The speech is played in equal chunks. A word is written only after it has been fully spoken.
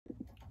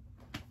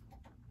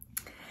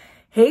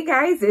Hey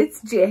guys,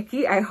 it's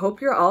Jackie. I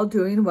hope you're all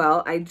doing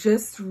well. I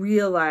just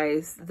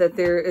realized that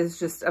there is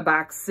just a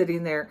box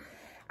sitting there.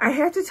 I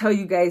have to tell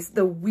you guys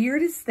the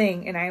weirdest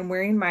thing, and I am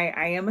wearing my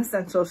I Am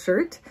Essential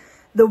shirt.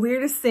 The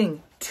weirdest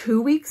thing,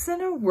 2 weeks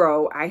in a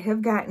row, I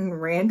have gotten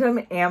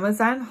random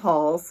Amazon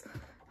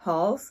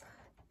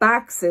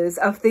boxes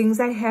of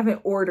things I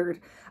haven't ordered.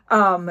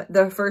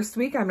 The first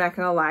week, I'm not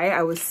gonna lie,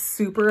 I was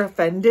super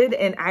offended,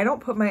 and I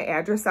don't put my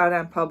address out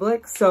on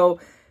public. So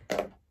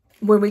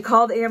when we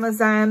called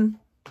Amazon,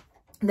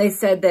 they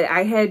said that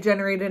I had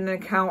generated an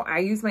account. I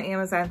used my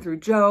Amazon through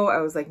Joe.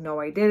 I was like,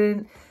 no, I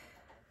didn't.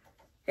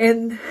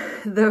 And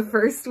the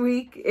first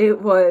week,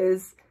 it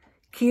was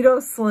keto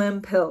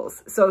slim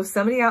pills. So if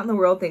somebody out in the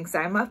world thinks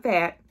I'm a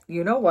fat,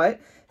 you know what?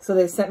 So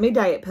they sent me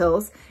diet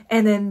pills.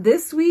 And then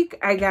this week,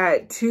 I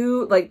got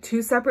two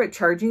separate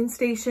charging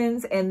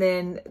stations, and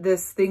then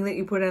this thing that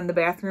you put in the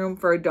bathroom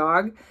for a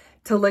dog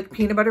to lick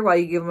peanut butter while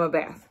you give him a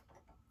bath.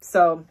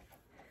 So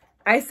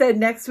I said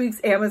next week's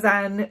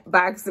Amazon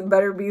box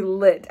better be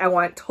lit. I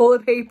want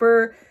toilet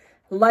paper,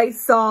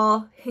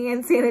 Lysol,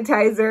 hand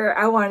sanitizer.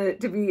 I want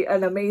it to be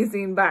an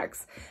amazing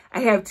box. I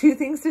have two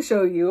things to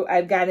show you.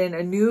 I've gotten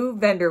a new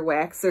vendor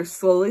wax. They're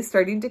slowly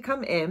starting to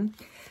come in.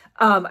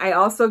 I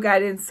also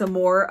got in some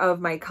more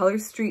of my Color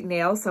Street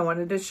nails. So I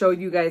wanted to show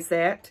you guys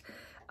that.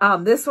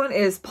 This one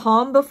is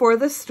Palm Before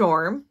the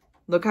Storm.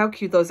 Look how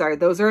cute those are.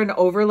 Those are an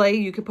overlay.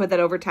 You could put that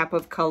over top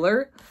of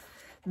color.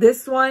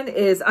 This one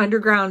is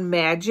Underground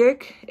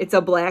Magic. It's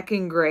a black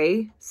and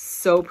gray.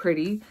 So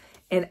pretty.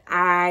 And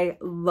I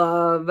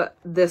love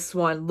this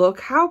one.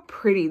 Look how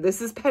pretty.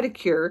 This is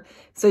pedicure.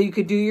 So you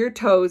could do your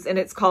toes, and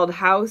it's called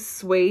How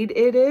Suede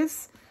It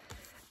Is.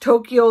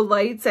 Tokyo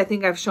Lights. I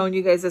think I've shown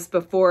you guys this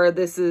before.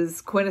 This is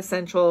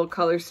quintessential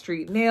Color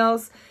Street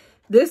nails.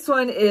 This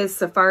one is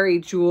Safari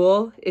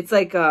Jewel. It's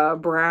like a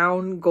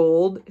brown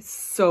gold. It's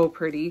so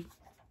pretty.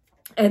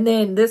 And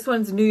then this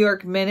one's New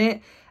York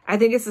Minute. I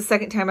think it's the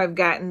second time I've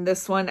gotten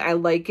this one. I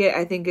like it.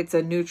 I think it's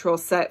a neutral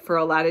set for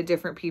a lot of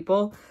different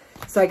people.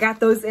 So I got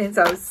those in,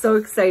 so I was so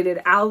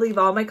excited. I'll leave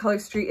all my Color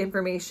Street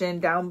information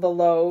down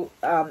below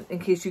in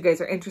case you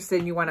guys are interested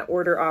and you want to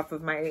order off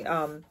of my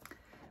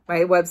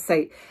my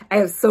website. I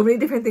have so many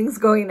different things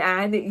going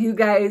on. You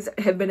guys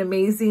have been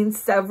amazing.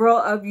 Several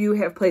of you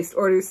have placed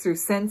orders through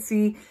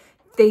Scentsy.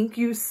 Thank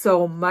you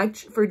so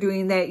much for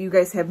doing that. You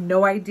guys have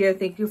no idea.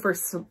 Thank you for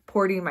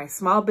supporting my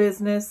small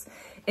business.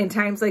 In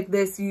times like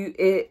this,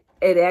 it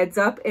adds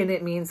up and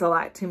it means a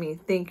lot to me.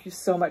 Thank you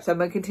so much. I'm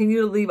going to continue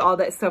to leave all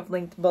that stuff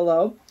linked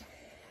below.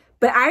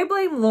 But I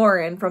blame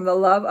Lauren from The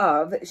Love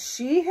Of.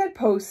 She had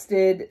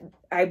posted,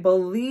 I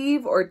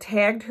believe, or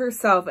tagged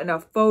herself in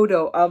a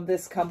photo of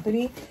this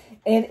company.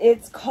 And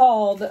it's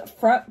called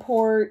Front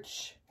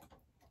Porch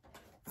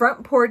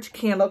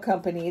Candle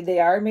Company. They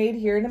are made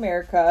here in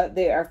America.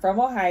 They are from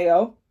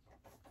Ohio.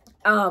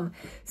 So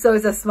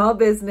it's a small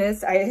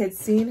business. I had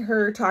seen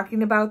her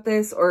talking about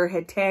this or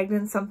had tagged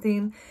in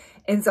something.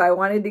 And so I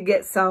wanted to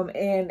get some,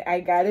 and I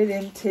got it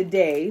in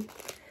today.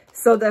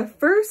 So the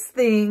first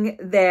thing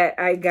that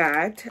I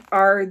got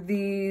are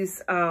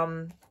these,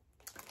 I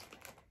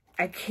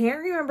can't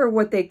remember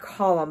what they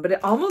call them, but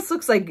it almost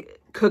looks like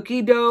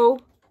cookie dough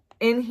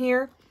in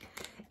here.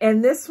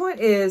 And this one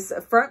is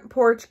Front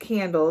Porch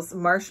Candles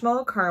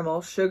Marshmallow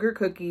Caramel Sugar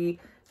Cookie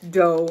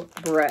Dough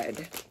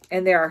Bread.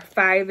 And there are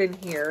 5 in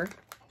here.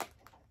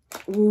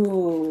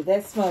 Ooh,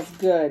 that smells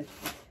good.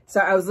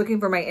 So I was looking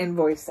for my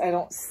invoice. I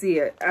don't see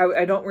it.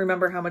 I don't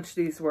remember how much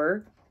these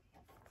were.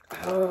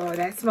 Oh,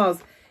 that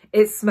smells.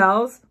 It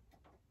smells.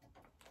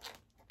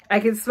 I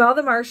can smell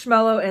the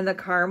marshmallow and the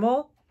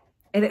caramel.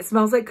 And it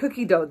smells like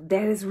cookie dough.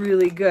 That is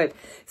really good.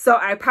 So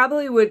I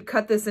probably would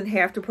cut this in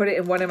half to put it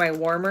in one of my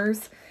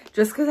warmers.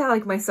 Just because I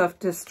like my stuff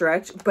to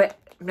stretch. But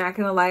I'm not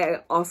going to lie,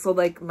 I also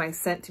like my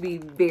scent to be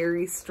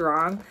very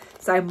strong.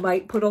 So I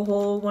might put a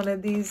whole one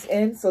of these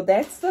in. So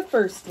that's the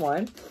first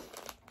one.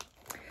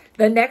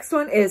 The next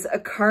one is a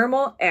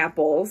caramel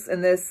apples.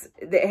 And this,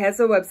 it has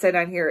a website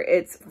on here.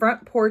 It's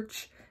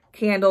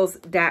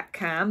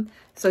frontporchcandles.com.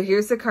 So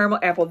here's the caramel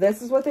apple.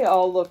 This is what they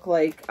all look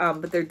like.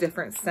 But they're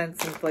different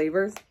scents and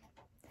flavors.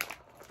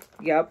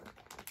 Yep.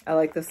 I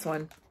like this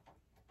one.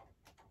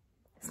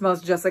 It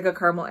smells just like a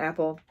caramel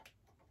apple.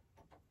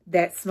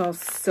 That smells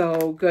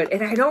so good.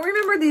 And I don't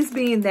remember these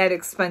being that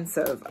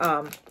expensive.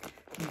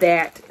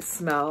 That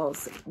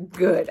smells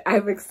good.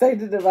 I'm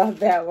excited about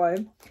that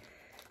one.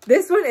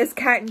 This one is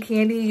cotton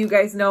candy. You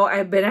guys know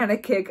I've been on a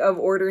kick of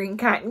ordering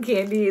cotton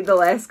candy the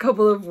last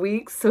couple of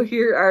weeks. So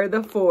here are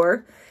the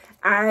 4.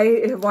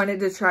 I have wanted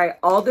to try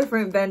all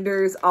different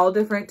vendors, all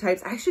different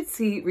types. I should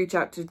reach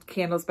out to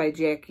Candles by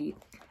Jackie.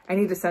 I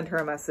need to send her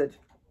a message.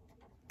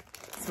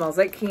 It smells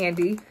like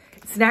candy.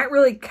 It's not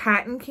really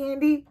cotton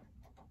candy.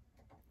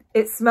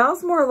 It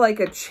smells more like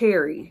a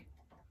cherry.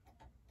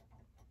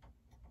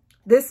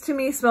 This to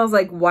me smells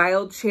like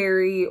wild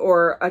cherry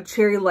or a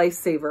cherry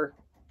lifesaver.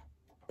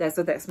 That's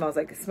what that smells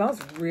like. It smells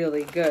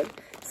really good.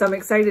 So I'm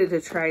excited to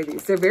try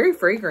these. They're very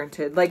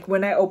fragranted. Like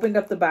when I opened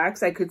up the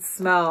box, I could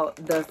smell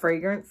the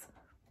fragrance.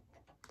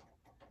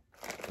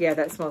 Yeah,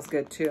 that smells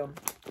good too.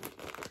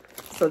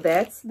 So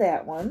that's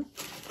that one.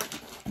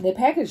 They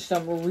packaged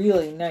them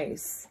really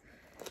nice.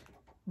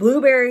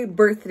 Blueberry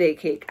birthday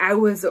cake. I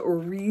was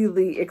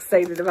really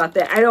excited about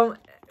that. I don't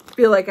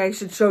feel like I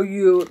should show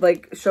you,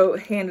 like,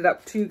 hand it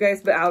up to you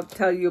guys, but I'll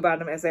tell you about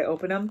them as I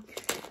open them.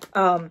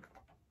 That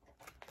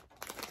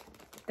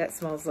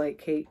smells like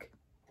cake.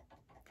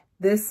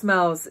 This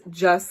smells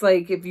just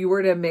like if you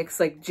were to mix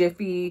like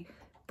Jiffy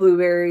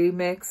blueberry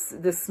mix.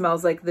 This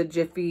smells like the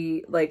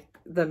Jiffy, like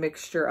the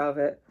mixture of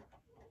it.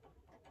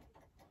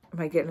 Am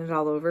I getting it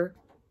all over?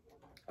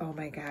 Oh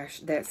my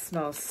gosh, that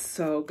smells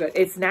so good.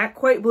 It's not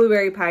quite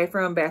blueberry pie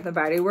from Bath &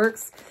 Body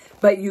Works,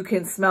 but you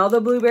can smell the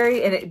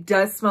blueberry, and it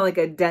does smell like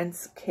a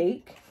dense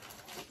cake.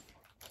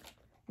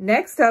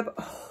 Next up,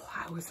 oh,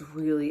 I was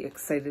really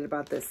excited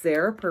about this.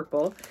 They're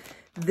purple.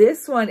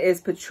 This one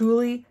is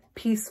Patchouli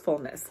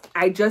Peacefulness.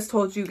 I just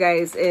told you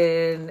guys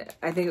in,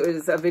 I think it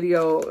was a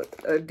video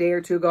a day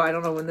or two ago. I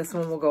don't know when this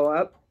one will go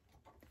up.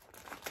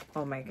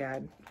 Oh my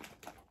God.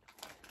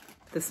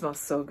 This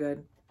smells so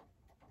good.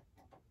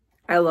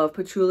 I love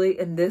patchouli,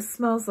 and this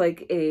smells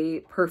like a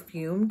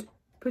perfumed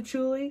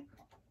patchouli.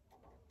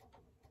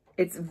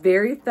 It's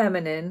very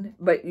feminine,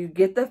 but you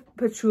get the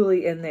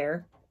patchouli in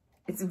there.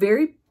 It's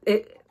very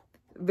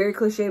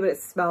cliche, but it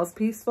smells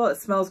peaceful. It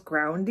smells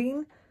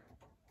grounding.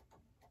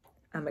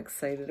 I'm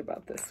excited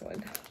about this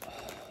one.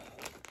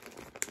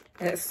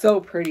 And it's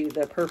so pretty,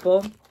 the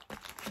purple.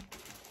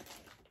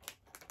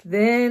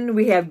 Then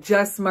we have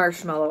Just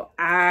Marshmallow.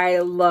 I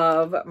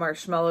love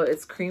marshmallow.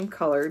 It's cream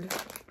colored.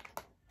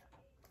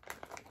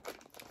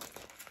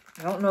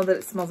 I don't know that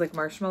it smells like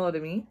marshmallow to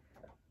me.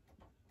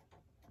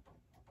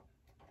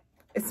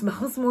 It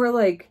smells more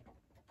like,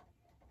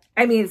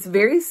 I mean, it's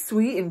very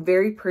sweet and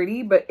very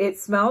pretty, but it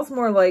smells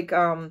more like,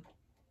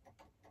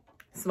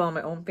 smell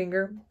my own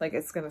finger, like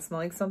it's going to smell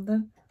like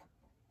something.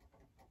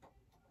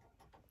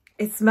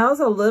 It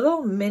smells a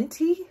little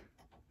minty,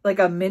 like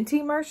a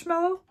minty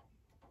marshmallow.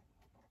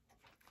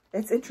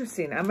 That's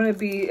interesting. I'm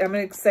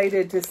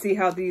excited to see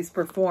how these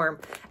perform.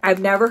 I've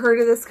never heard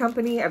of this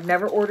company. I've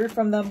never ordered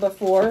from them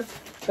before,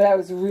 but I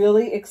was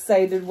really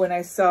excited when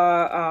I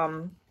saw,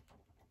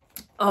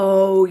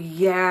 oh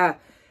yeah,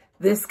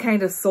 this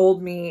kind of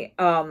sold me,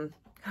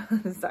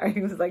 sorry,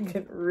 I was like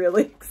getting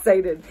really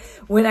excited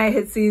when I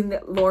had seen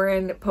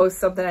Lauren post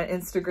something on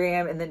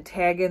Instagram and then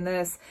tag in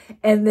this.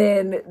 And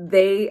then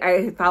I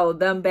had followed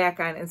them back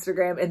on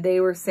Instagram, and they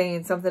were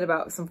saying something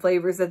about some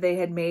flavors that they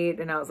had made.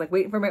 And I was like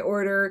waiting for my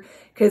order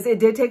because it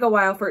did take a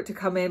while for it to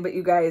come in. But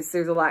you guys,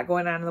 there's a lot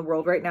going on in the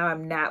world right now.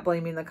 I'm not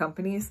blaming the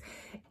companies.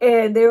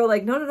 And they were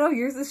like, no,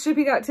 yours is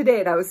shipping out today.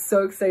 And I was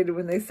so excited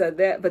when they said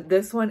that. But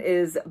this one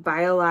is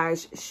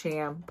Biolage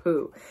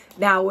Shampoo.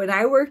 Now, when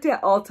I worked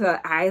at Ulta,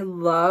 I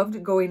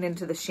loved going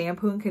into the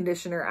shampoo and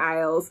conditioner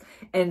aisles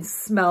and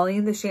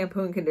smelling the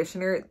shampoo and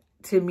conditioner.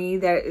 To me,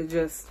 that is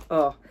just,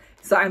 oh.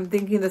 So I'm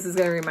thinking this is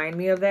going to remind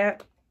me of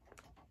that.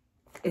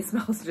 It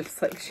smells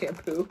just like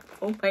shampoo.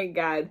 Oh my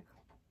God.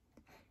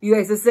 You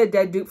guys, this is a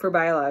dead dupe for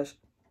Biolage.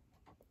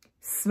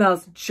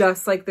 Smells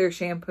just like their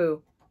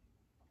shampoo.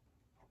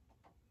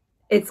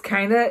 It's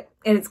kind of,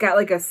 and it's got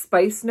like a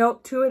spice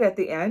note to it at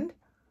the end.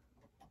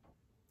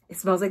 It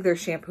smells like their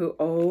shampoo.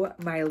 Oh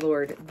my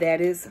Lord. That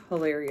is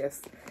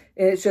hilarious.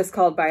 It's just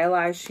called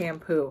Biolage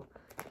Shampoo.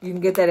 You can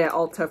get that at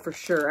Ulta for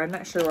sure. I'm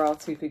not sure where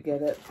else you could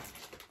get it.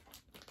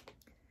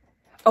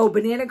 Oh,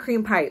 banana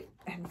cream pie.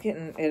 I'm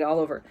getting it all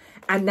over.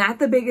 I'm not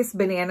the biggest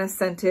banana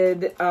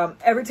scented.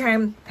 Every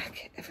time,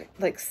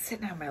 like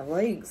sitting on my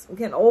legs, I'm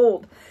getting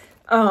old.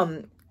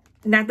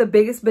 Not the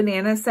biggest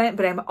banana scent,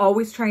 but I'm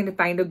always trying to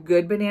find a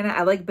good banana.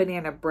 I like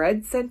banana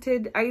bread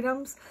scented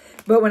items.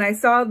 But when I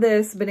saw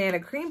this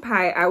banana cream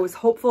pie, I was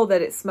hopeful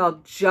that it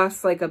smelled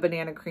just like a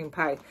banana cream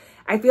pie.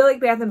 I feel like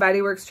Bath &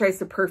 Body Works tries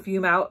to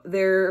perfume out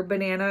their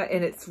banana,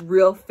 and it's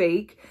real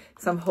fake.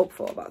 So I'm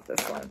hopeful about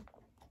this one.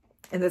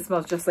 And this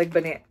smells just like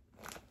banana.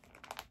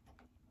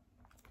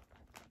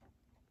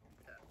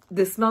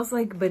 This smells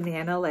like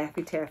banana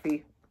Laffy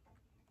Taffy.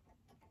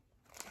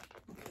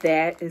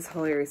 That is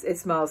hilarious. It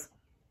smells...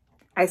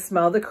 I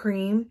smell the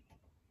cream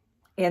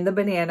and the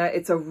banana.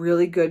 It's a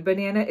really good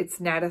banana.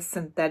 It's not a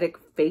synthetic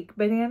fake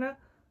banana.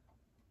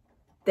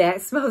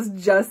 That smells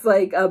just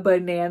like a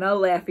banana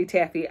Laffy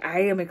Taffy. I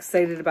am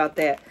excited about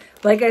that.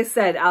 Like I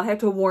said, I'll have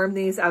to warm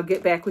these. I'll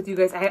get back with you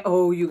guys. I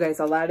owe you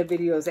guys a lot of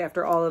videos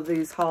after all of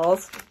these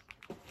hauls.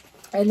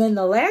 And then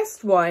the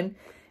last one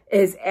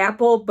is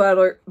apple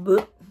butter.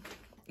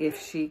 If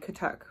she could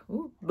talk.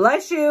 Ooh,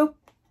 bless you.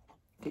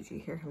 Did you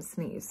hear him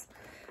sneeze?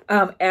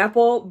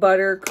 Apple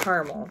butter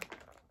caramel.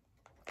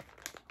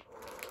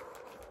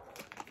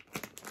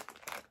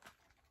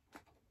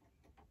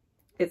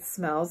 It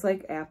smells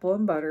like apple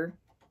and butter,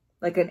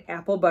 like an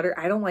apple butter.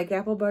 I don't like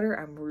apple butter.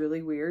 I'm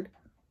really weird.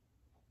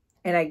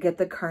 And I get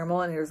the caramel,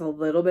 and there's a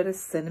little bit of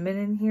cinnamon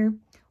in here.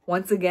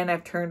 Once again,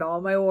 I've turned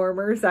all my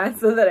warmers on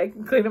so that I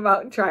can clean them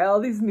out and try all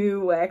these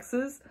new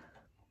waxes.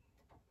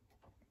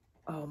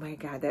 Oh my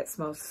God, that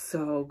smells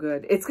so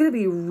good. It's going to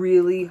be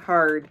really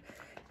hard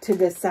to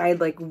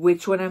decide like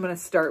which one I'm going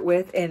to start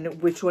with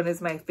and which one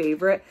is my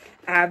favorite.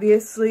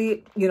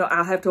 Obviously, you know,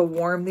 I'll have to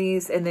warm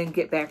these and then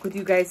get back with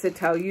you guys to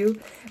tell you.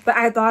 But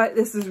I thought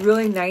this is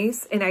really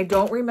nice, and I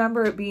don't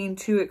remember it being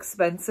too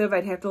expensive.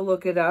 I'd have to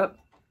look it up.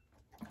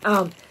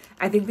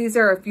 I think these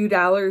are a few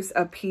dollars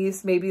a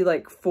piece, maybe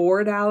like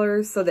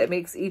 $4. So that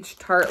makes each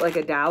tart like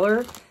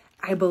 $1,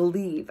 I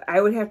believe.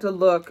 I would have to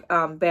look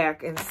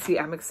back and see.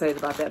 I'm excited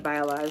about that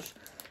Biolage.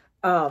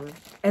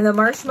 And the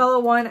marshmallow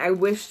one, I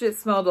wished it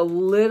smelled a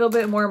little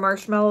bit more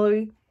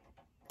marshmallowy,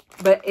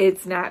 but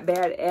it's not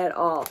bad at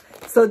all.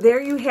 So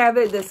there you have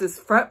it. This is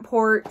Front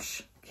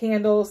Porch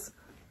Candles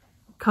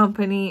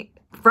Company,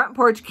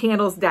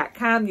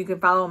 frontporchcandles.com. You can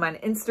follow them on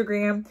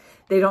Instagram.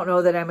 They don't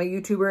know that I'm a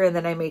YouTuber and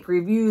then I make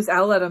reviews.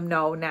 I'll let them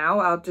know now.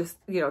 I'll just,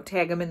 you know,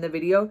 tag them in the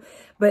video.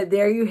 But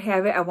there you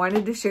have it. I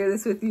wanted to share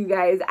this with you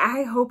guys.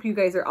 I hope you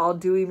guys are all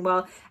doing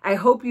well. I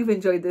hope you've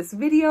enjoyed this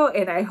video,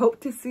 and I hope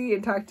to see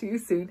and talk to you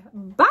soon.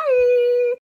 Bye!